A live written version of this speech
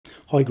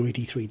Hi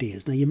greedy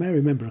 3Ders. Now you may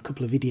remember a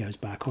couple of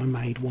videos back I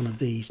made one of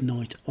these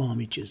knight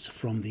Armigers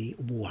from the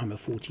Warhammer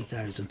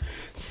 40,000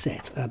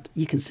 set.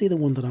 You can see the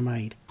one that I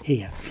made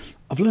here.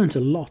 I've learned a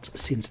lot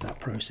since that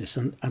process,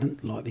 and I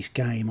don't like this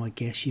game. I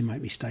guess you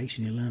make mistakes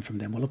and you learn from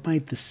them. Well, I've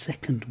made the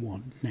second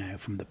one now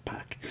from the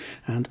pack,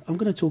 and I'm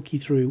going to talk you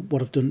through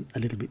what I've done a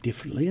little bit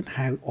differently and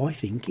how I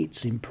think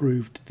it's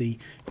improved the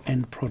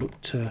end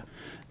product to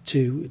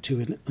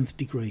an nth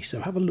degree. So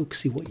have a look,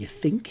 see what you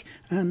think,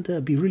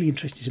 and be really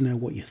interested to know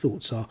what your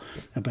thoughts are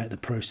about the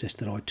process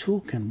that I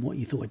took and what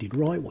you thought I did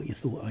right, what you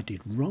thought I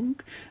did wrong.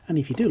 And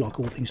if you do like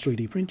all things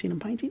 3D printing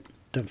and painting,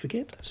 don't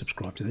forget,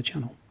 subscribe to the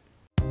channel.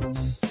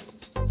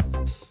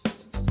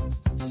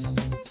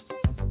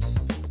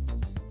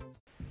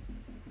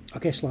 I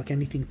guess like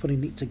anything,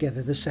 putting it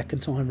together the second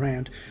time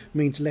round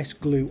means less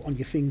glue on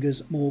your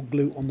fingers, more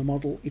glue on the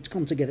model. It's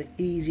gone together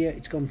easier,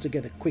 it's gone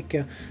together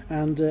quicker,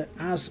 and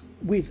as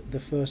with the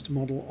first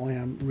model, I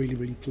am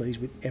really pleased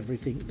with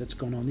everything that's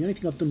gone on. The only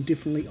thing I've done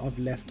differently, I've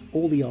left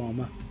all the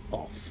armour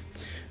off.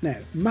 Now,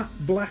 matte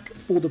black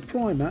for the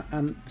primer,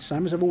 and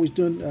same as I've always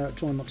done,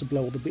 trying not to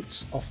blow all the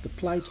bits off the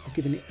plate. I've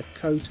given it a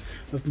coat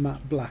of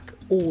matte black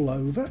all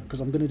over,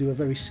 because I'm going to do a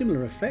very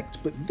similar effect,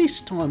 but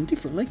this time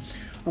differently.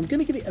 I'm going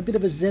to give it a bit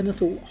of a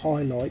zenithal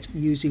highlight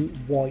using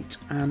white,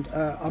 and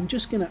I'm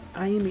just going to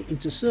aim it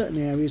into certain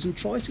areas and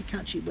try to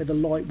catch it where the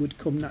light would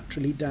come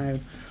naturally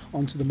down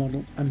onto the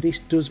model, and this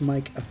does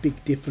make a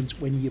big difference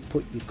when you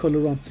put your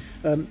colour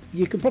on.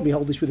 You can probably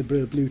hold this with a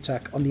bit of blue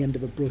tack on the end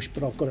of a brush,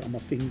 but I've got it on my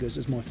fingers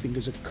as my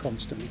fingers are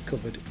constantly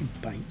covered in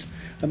paint.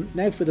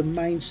 Now for the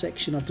main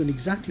section, I've done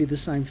exactly the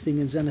same thing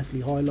and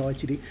zenithally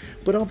highlighted it,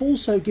 but I've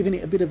also given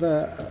it a bit of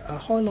a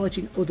highlight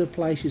in other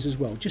places as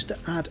well, just to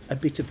add a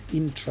bit of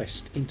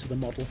interest into the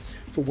model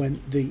for when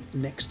the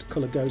next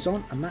colour goes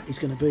on, and that is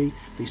going to be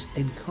this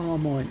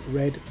Encarmine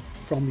Red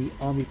from the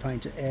Army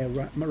Painter Air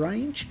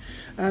range.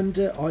 And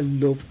I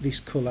love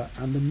this colour,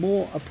 and the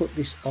more I put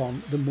this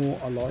on, the more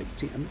I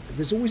liked it. And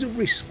there's always a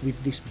risk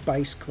with this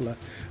base colour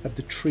of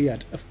the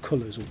triad of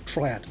colours, or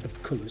triad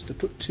of colours, to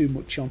put too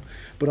much on,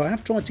 but I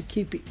have tried to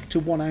keep it to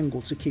one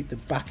angle to keep the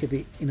back of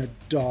it in a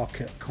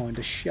darker kind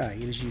of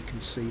shade, as you can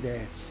see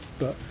there.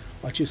 But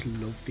I just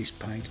love this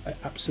paint. I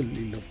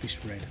absolutely love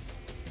this red.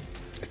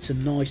 It's a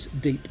nice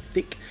deep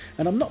thick,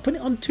 and I'm not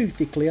putting it on too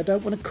thickly. I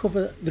don't want to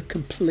cover the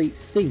complete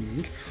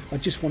thing. I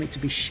just want it to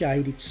be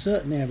shaded.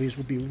 Certain areas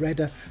will be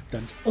redder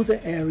than other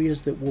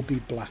areas that will be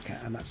blacker,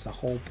 and that's the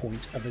whole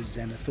point of a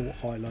zenithal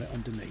highlight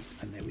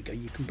underneath. And there we go,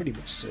 you can pretty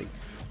much see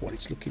what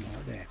it's looking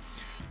like there.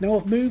 Now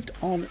I've moved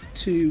on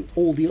to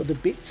all the other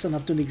bits, and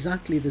I've done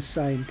exactly the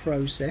same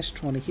process,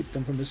 trying to hit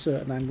them from a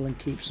certain angle and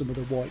keep some of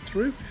the white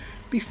through,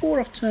 before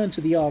I've turned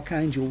to the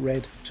Archangel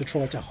Red to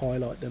try to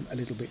highlight them a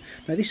little bit.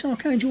 Now this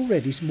Archangel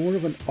Red is more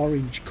of an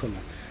orange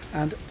colour,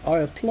 and I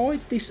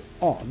applied this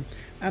on,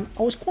 and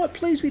I was quite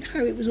pleased with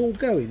how it was all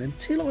going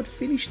until I'd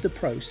finished the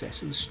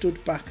process and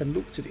stood back and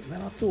looked at it, and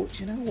then I thought,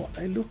 you know what,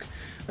 they look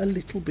a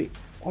little bit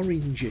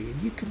orangey,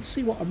 and you can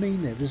see what I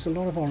mean there. There's a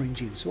lot of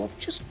orange in, so I've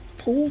just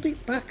pulled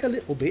it back a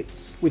little bit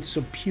with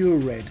some pure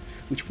red,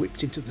 which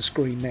whipped into the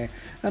screen there,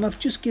 and I've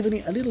just given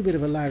it a little bit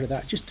of a layer of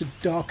that just to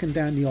darken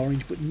down the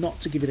orange, but not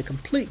to give it a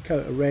complete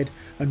coat of red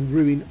and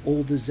ruin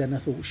all the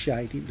zenithal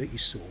shading that you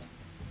saw.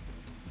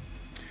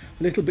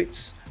 Little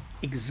bits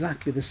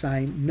exactly the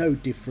same, no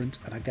different,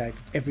 and I gave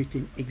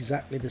everything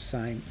exactly the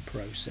same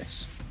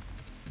process.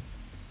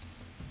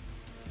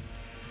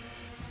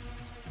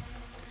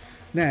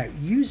 Now,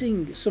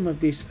 using some of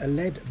this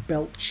lead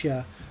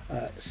Belcher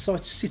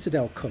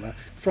Citadel colour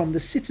from the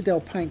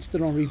Citadel paints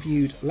that I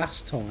reviewed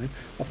last time,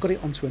 I've got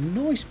it onto a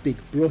nice big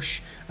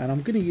brush, and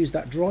I'm going to use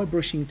that dry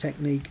brushing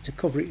technique to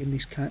cover it in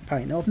this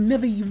paint. Now, I've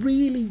never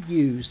really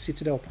used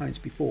Citadel paints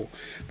before,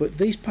 but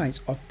these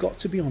paints, I've got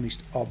to be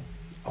honest, are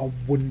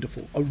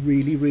wonderful. I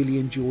really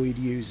enjoyed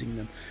using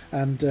them,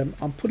 and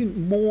I'm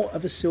putting more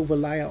of a silver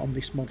layer on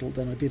this model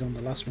than I did on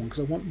the last one, because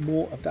I want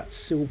more of that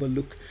silver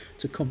look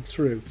to come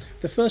through.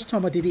 The first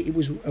time I did it, it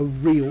was a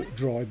real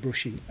dry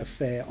brushing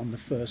affair on the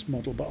first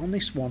model, but on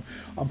this one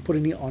I'm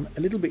putting it on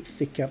a little bit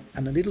thicker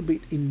and a little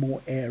bit in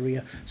more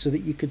area so that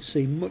you could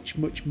see much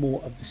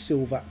more of the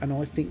silver, and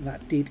I think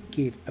that did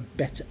give a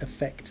better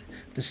effect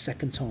the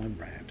second time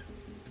round.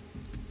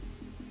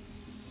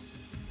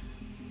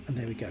 And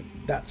there we go,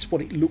 that's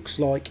what it looks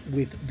like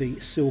with the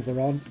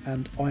silver on,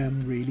 and I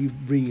am really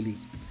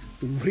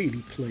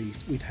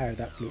pleased with how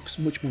that looks.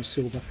 Much more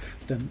silver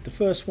than the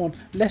first one,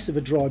 less of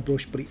a dry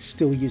brush, but it's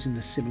still using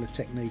the similar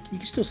technique. You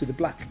can still see the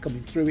black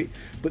coming through it,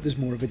 but there's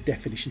more of a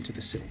definition to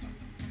the silver.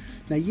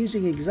 Now,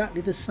 using exactly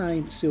the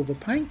same silver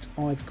paint,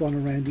 I've gone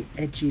around the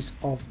edges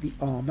of the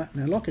armour.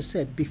 Now, like I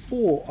said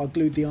before, I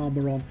glued the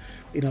armour on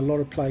in a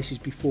lot of places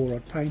before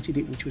I'd painted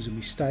it, which was a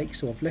mistake,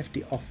 so I've left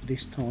it off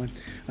this time,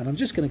 and I'm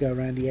just going to go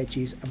around the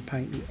edges and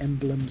paint the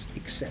emblems,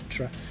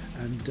 etc.,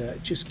 and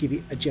just give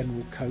it a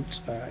general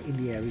coat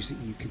in the areas that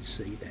you can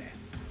see there.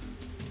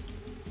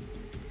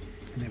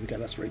 And there we go,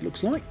 that's what it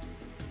looks like.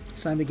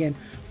 Same again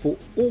for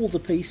all the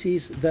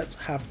pieces that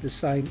have the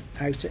same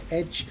outer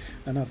edge,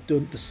 and I've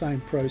done the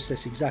same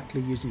process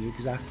exactly, using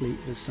exactly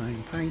the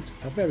same paint,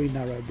 a very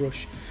narrow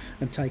brush,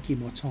 and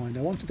taking my time.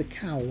 Now onto the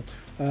cowl.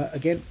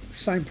 Again,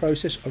 same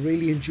process. I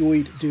really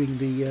enjoyed doing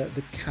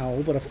the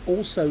cowl, but I've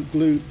also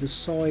glued the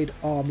side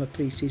armour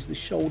pieces, the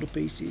shoulder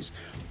pieces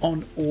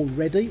on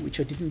already, which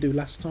I didn't do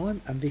last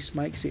time, and this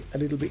makes it a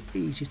little bit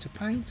easier to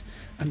paint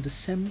and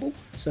assemble.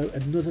 So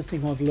another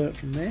thing I've learnt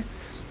from there.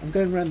 I'm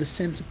going around the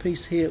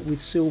centerpiece here with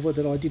silver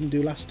that I didn't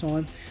do last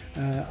time.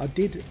 I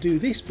did do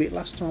this bit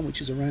last time, which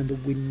is around the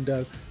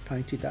window,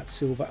 painted that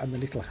silver and the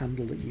little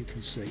handle that you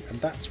can see, and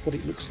that's what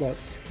it looks like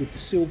with the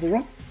silver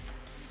on.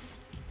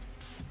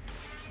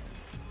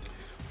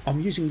 I'm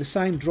using the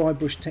same dry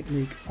brush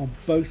technique on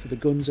both of the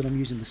guns, and I'm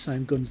using the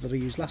same guns that I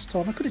used last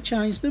time. I could have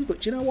changed them,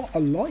 but you know what? I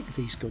like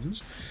these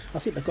guns. I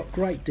think they've got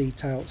great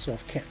detail, so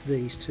I've kept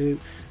these too.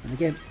 And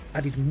again,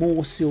 added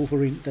more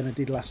silver in than I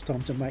did last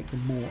time to make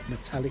them more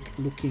metallic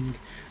looking,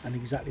 and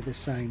exactly the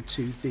same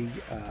to the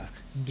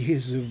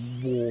Gears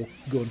of War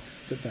gun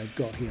that they've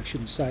got here. I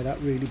shouldn't say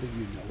that really, but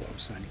you know what I'm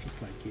saying if you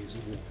play Gears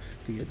of War,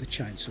 the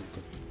chainsaw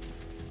gun.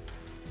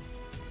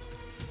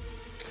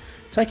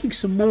 Taking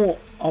some more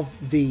of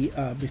the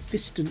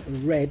Mephiston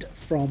red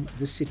from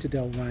the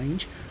Citadel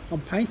range,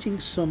 I'm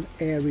painting some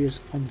areas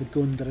on the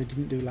gun that I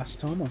didn't do last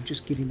time. I'm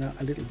just giving that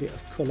a little bit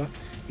of colour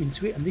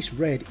into it, and this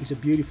red is a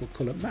beautiful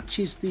colour.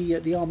 Matches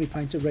the Army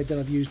Painter red that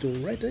I've used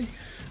already,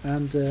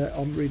 and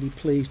I'm really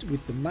pleased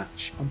with the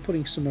match. I'm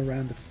putting some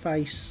around the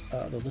face,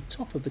 the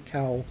top of the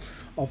cowl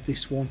of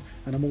this one,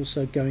 and I'm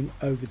also going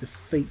over the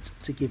feet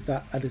to give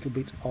that a little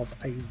bit of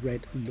a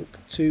red look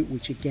too,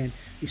 which again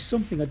is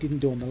something I didn't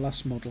do on the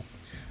last model.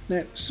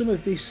 Now some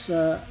of this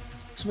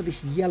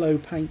yellow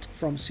paint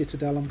from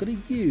Citadel I'm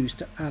going to use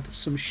to add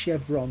some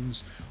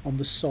chevrons on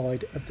the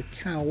side of the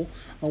cowl.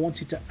 I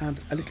wanted to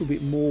add a little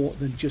bit more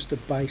than just a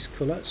base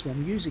colour, so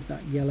I'm using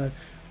that yellow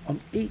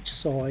on each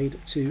side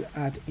to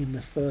add in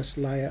the first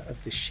layer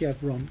of the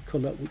chevron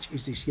colour, which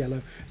is this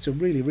yellow. It's a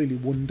really, really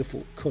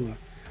wonderful colour,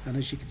 and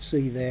as you can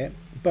see there,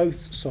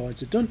 both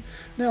sides are done.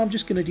 Now I'm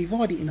just going to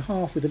divide it in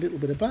half with a little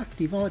bit of black,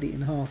 divide it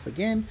in half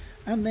again,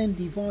 and then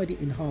divide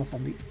it in half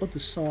on the other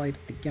side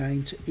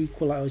again to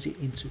equalise it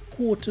into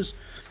quarters,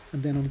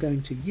 and then I'm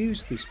going to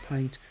use this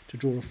paint to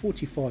draw a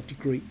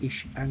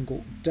 45-degree-ish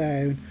angle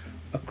down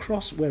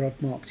across where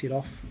I've marked it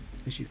off,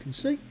 as you can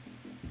see,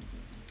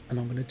 and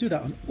I'm going to do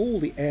that on all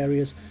the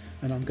areas,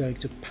 and I'm going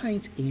to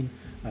paint in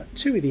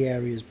 2 of the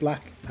areas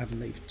black and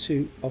leave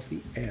 2 of the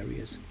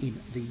areas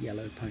in the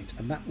yellow paint,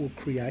 and that will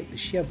create the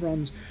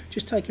chevrons,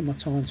 just taking my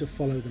time to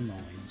follow the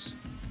lines.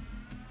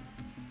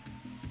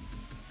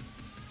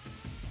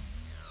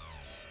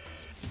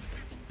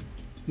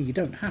 You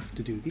don't have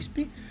to do this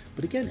bit,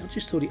 but again I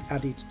just thought it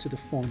added to the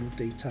final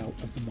detail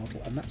of the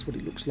model, and that's what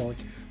it looks like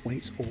when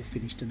it's all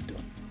finished and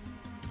done.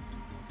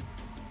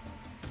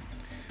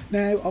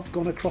 Now I've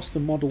gone across the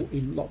model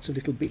in lots of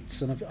little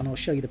bits, and I'll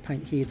show you the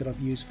paint here that I've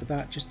used for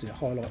that, just to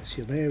highlight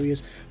some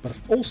areas, but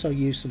I've also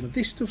used some of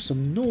this stuff,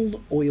 some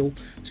null oil,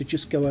 to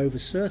just go over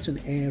certain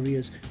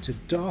areas to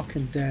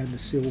darken down the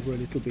silver a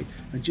little bit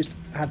and just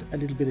add a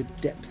little bit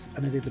of depth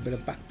and a little bit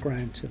of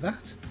background to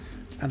that.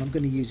 And I'm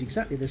going to use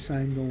exactly the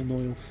same null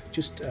oil,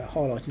 just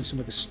highlighting some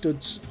of the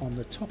studs on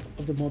the top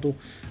of the model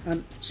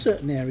and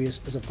certain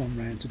areas as I've gone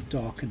round to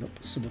darken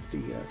up some of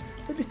the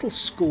little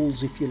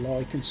skulls, if you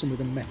like, and some of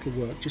the metal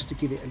work, just to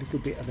give it a little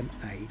bit of an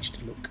aged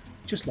look,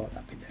 just like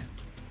that bit there.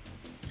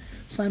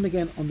 Same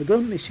again on the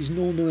gun. This is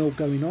null oil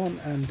going on,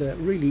 and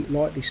really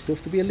like this stuff.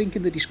 There'll be a link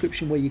in the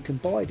description where you can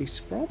buy this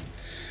from.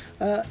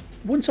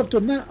 Once I've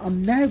done that,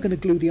 I'm now going to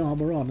glue the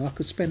armour on, and I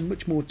could spend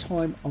much more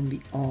time on the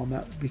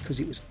armour because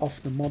it was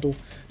off the model.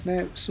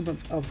 Now some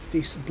of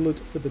this blood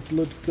for the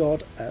blood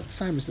god,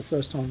 same as the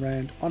first time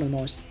round, on a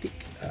nice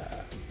thick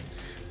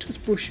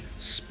toothbrush,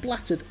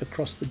 splattered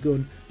across the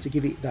gun to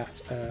give it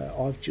that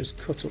I've just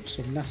cut up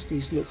some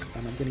nasties look,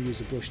 and I'm going to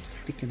use a brush to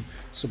thicken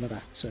some of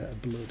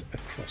that blood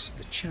across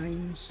the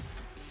chains.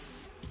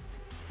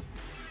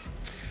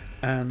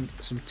 And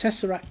some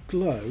Tesseract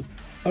glow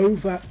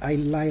over a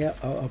layer,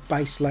 a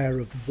base layer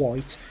of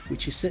white,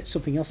 which is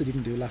something else I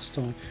didn't do last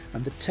time,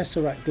 and the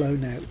Tesseract glow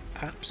now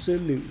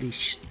absolutely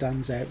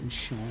stands out and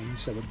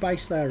shines. So a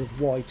base layer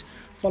of white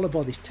followed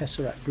by this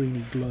Tesseract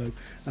greeny glow,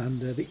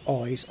 and the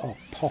eyes are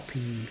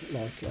popping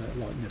like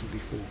never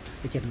before.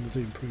 Again,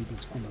 another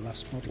improvement on the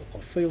last model, I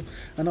feel,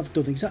 and I've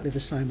done exactly the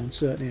same on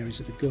certain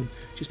areas of the gun,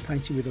 just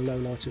painting with a low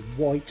light of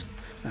white,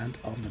 and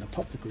I'm going to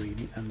pop the green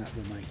in, and that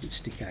will make it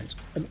stick out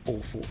an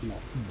awful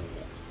lot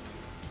more.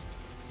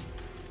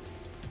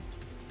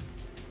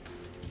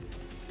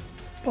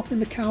 Popping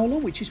the cowl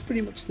on, which is pretty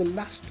much the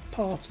last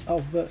part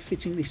of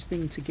fitting this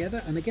thing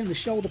together, and again the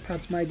shoulder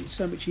pads made it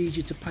so much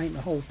easier to paint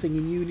the whole thing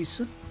in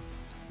unison.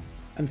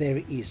 And there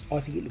it is. I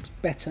think it looks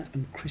better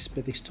and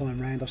crisper this time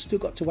round. I've still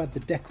got to add the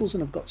decals,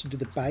 and I've got to do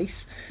the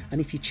base,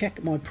 and if you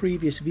check my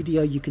previous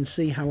video you can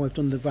see how I've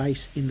done the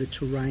base in the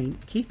terrain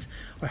kit.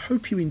 I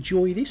hope you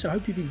enjoy this. I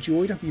hope you've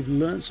enjoyed, I hope you've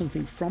learned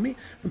something from it,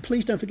 and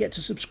please don't forget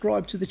to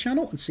subscribe to the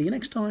channel, and see you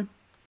next time.